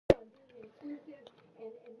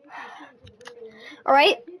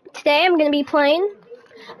Alright, today I'm going to be playing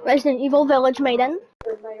Resident Evil Village Maiden.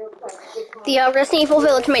 The Resident Evil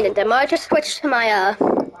Village Maiden demo. I just switched to my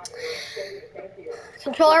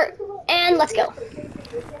controller, and let's go.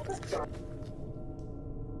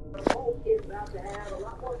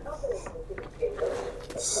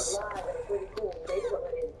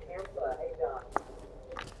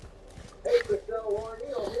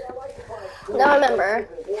 Now remember,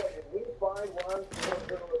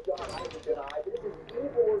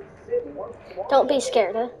 don't be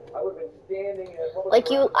scared. Like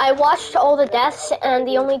I watched all the deaths, and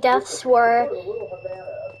the only deaths were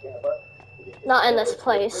not in this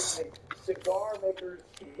place. Cigar makers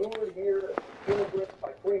lured here, immigrants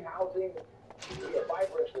by free housing, a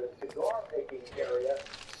vibrant cigar making area.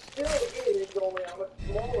 Still is only on a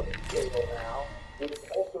smaller scale now.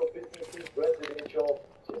 With also businesses, residential,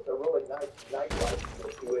 just a really nice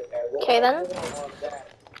nightlife to it. Okay then. On that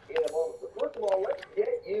in a moment. But first of all, let's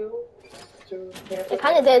get you to It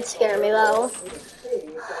kind of did scare me though.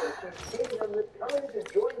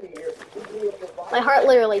 My heart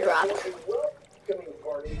literally dropped.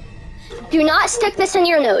 Do not stick this in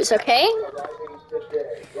your nose, okay?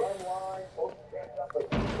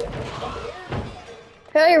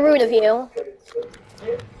 Very rude of you.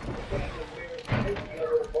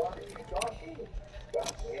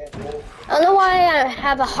 I don't know why I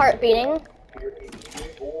have a heart beating.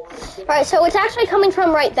 Alright, so it's actually coming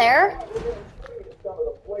from right there.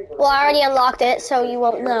 Well, I already unlocked it, so you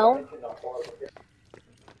won't know.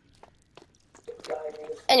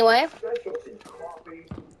 Anyway.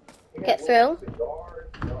 Get through.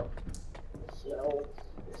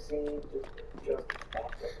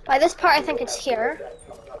 By this part, I think it's here.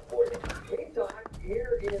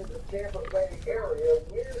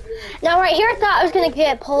 Now, right here, I thought I was gonna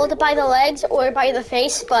get pulled by the legs or by the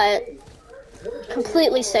face, but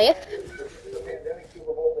completely safe.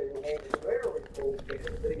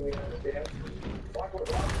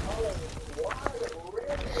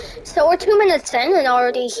 So we're 2 minutes in and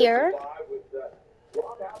already here.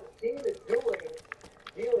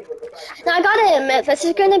 Now I gotta admit, this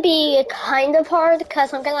is gonna be kind of hard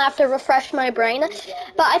because I'm gonna have to refresh my brain,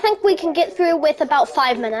 but I think we can get through with about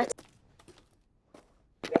 5 minutes.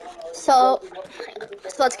 So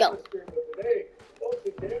let's go.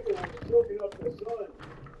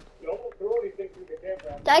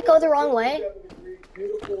 Did I go the wrong way?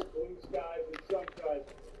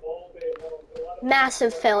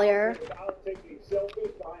 Massive failure.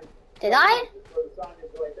 Did I?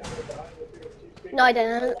 No, I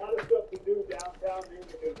didn't.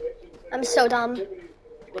 I'm so dumb.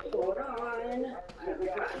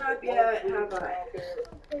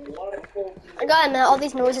 I gotta admit, all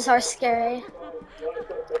these noises are scary.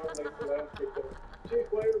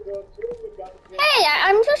 Hey,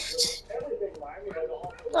 I'm just...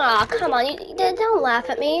 Aw, oh, come on, you don't laugh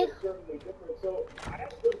at me.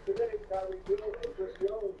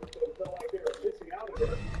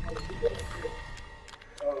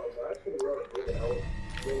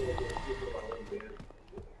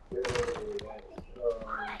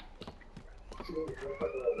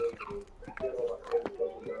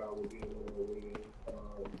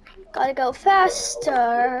 Gotta go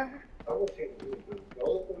faster.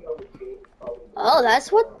 Oh,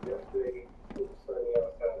 that's what...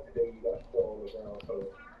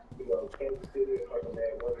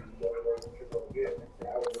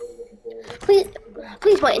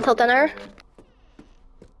 Please wait until dinner.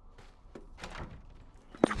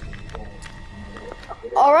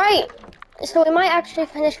 Alright, so we might actually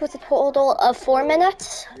finish with a total of 4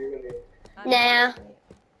 minutes. Nah.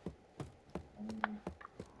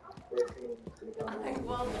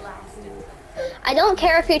 I don't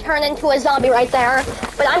care if you turn into a zombie right there,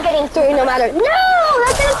 but I'm getting through no matter. No!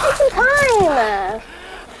 That's gonna take some time!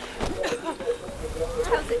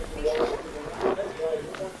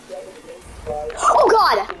 Oh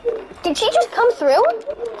god! Did she just come through?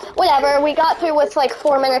 Whatever, we got through with like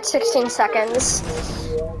 4 minutes, 16 seconds.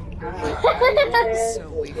 So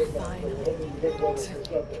we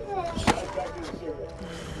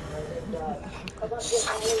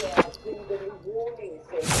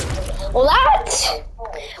Well, that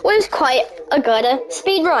was quite a good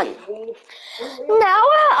speed run. Now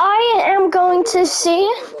I am going to see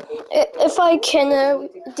if I can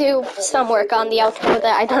do some work on the outro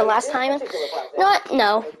that I done last time.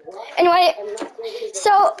 No. Anyway,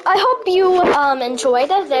 so I hope you enjoyed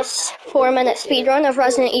this 4-minute speedrun of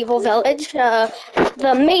Resident Evil Village,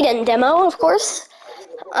 the Maiden demo, of course.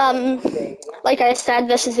 Like I said,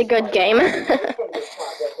 this is a good game.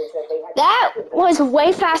 That was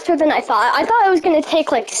way faster than I thought. I thought it was going to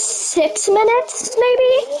take like 6 minutes,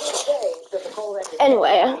 maybe.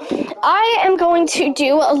 Anyway, I am going to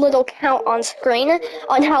do a little count on screen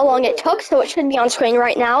on how long it took, so it should be on screen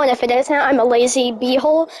right now, and if it isn't, I'm a lazy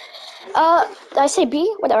beehole. Did I say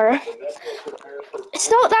bee? Whatever.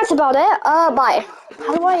 So that's about it. Bye.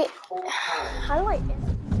 How do I